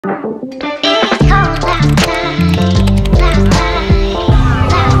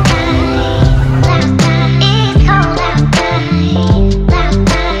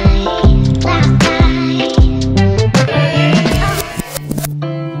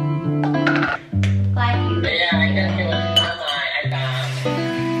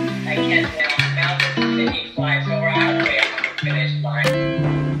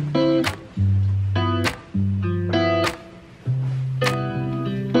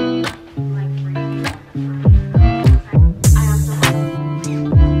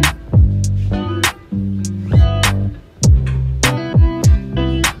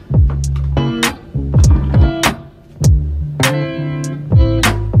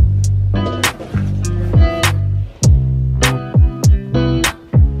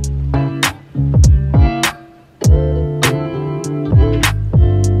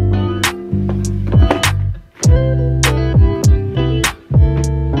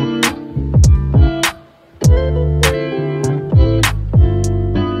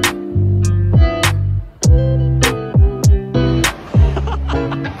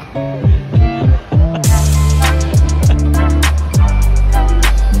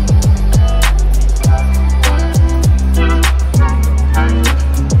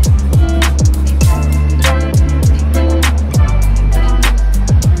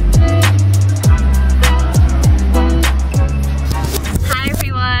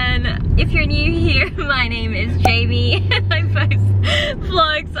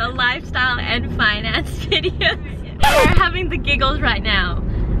We're having the giggles right now.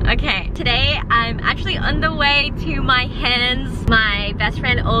 Okay, today I'm actually on the way to my Hens. My best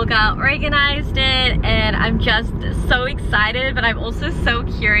friend Olga organized it and I'm just so excited, but I'm also so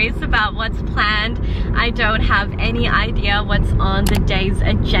curious about what's planned. I don't have any idea what's on the day's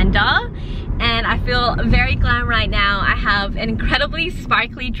agenda. And I feel very glam right now. I have an incredibly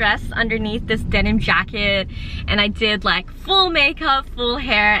sparkly dress underneath this denim jacket, and I did like full makeup, full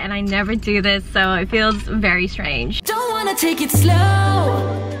hair, and I never do this, so it feels very strange. Don't wanna take it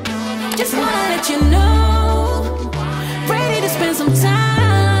slow, just wanna let you know, ready to spend some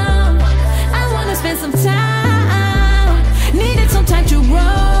time. I wanna spend some time, needed some time to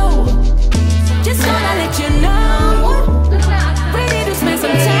grow, just wanna let you know, ready to spend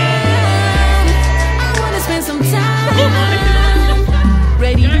some time. Spend some time.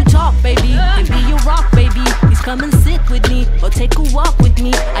 Ready to talk, baby, and be your rock, baby. Please come and sit with me, or take a walk with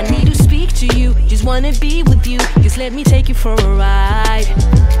me. I need to speak to you, just wanna be with you. Just let me take you for a ride.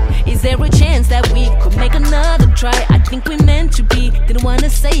 Is there a chance that we could make another try? I think we're meant to be, didn't wanna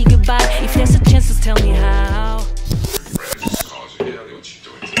say goodbye. If there's a chance, just tell me how.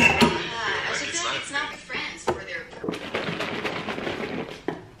 It's not friends for their.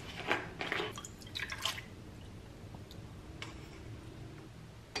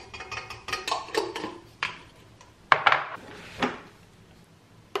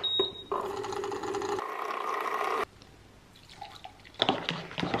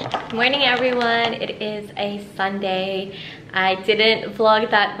 Morning everyone, it is a Sunday. I didn't vlog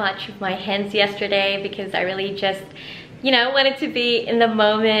that much of my Hens yesterday because I really just, you know, wanted to be in the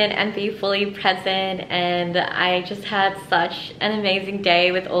moment and be fully present, and I just had such an amazing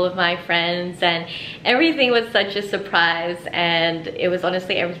day with all of my friends and everything was such a surprise, and it was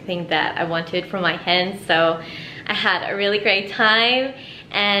honestly everything that I wanted from my Hens, so I had a really great time.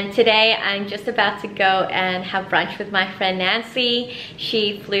 And today I'm just about to go and have brunch with my friend Nancy.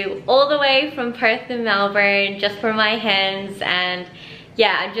 She flew all the way from Perth to Melbourne just for my Hens, and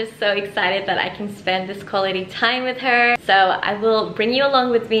yeah, I'm just so excited that I can spend this quality time with her. So I will bring you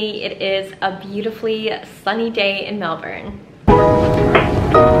along with me. It is a beautifully sunny day in Melbourne.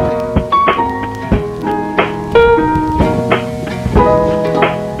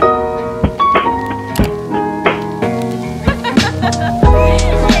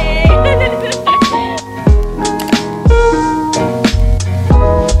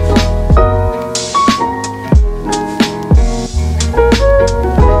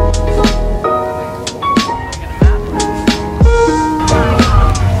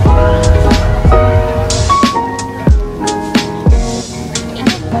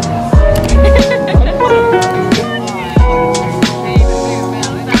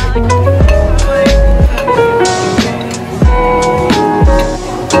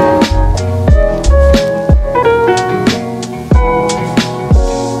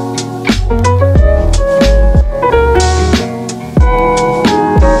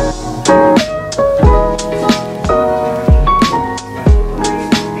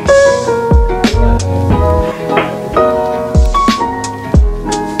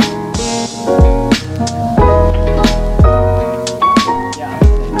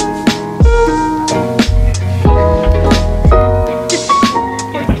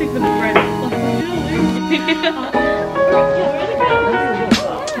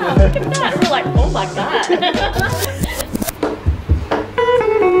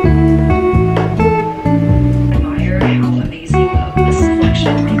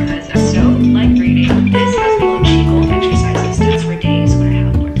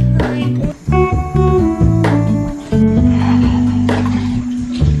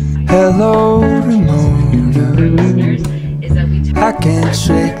 Hello, Ramona. I can't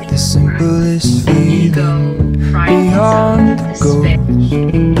shake the simplest feeling beyond the ghost.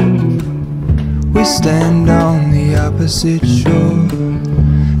 We stand on the opposite shore.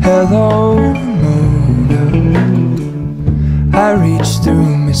 Hello, Ramona. I reach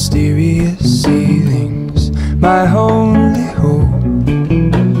through mysterious ceilings, my only hope.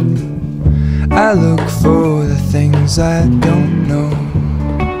 I look for the things I don't know.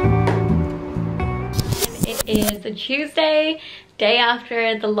 It is a Tuesday, day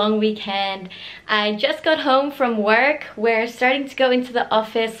after the long weekend. I just got home from work. We're starting to go into the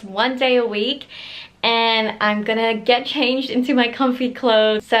office 1 day a week, and I'm gonna get changed into my comfy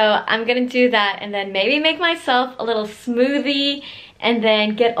clothes. So I'm gonna do that and then maybe make myself a little smoothie and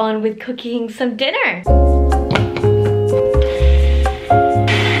then get on with cooking some dinner.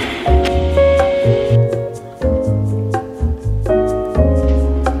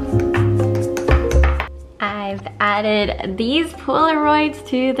 I've added these Polaroids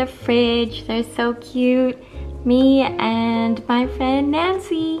to the fridge. They're so cute. Me and my friend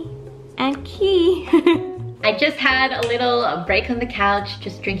Nancy and Key. I just had a little break on the couch,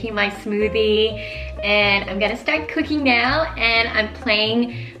 just drinking my smoothie, and I'm gonna start cooking now. And I'm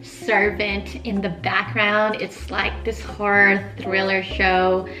playing Servant in the background. It's like this horror thriller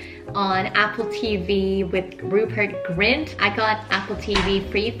show on Apple TV with Rupert Grint. I got Apple TV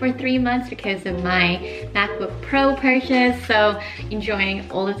free for 3 months because of my MacBook Pro purchase, so enjoying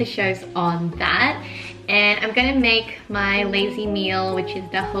all of the shows on that. And I'm gonna make my lazy meal, which is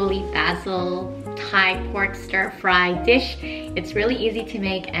the holy basil Thai pork stir fry dish. It's really easy to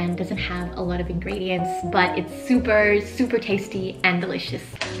make and doesn't have a lot of ingredients, but it's super tasty and delicious.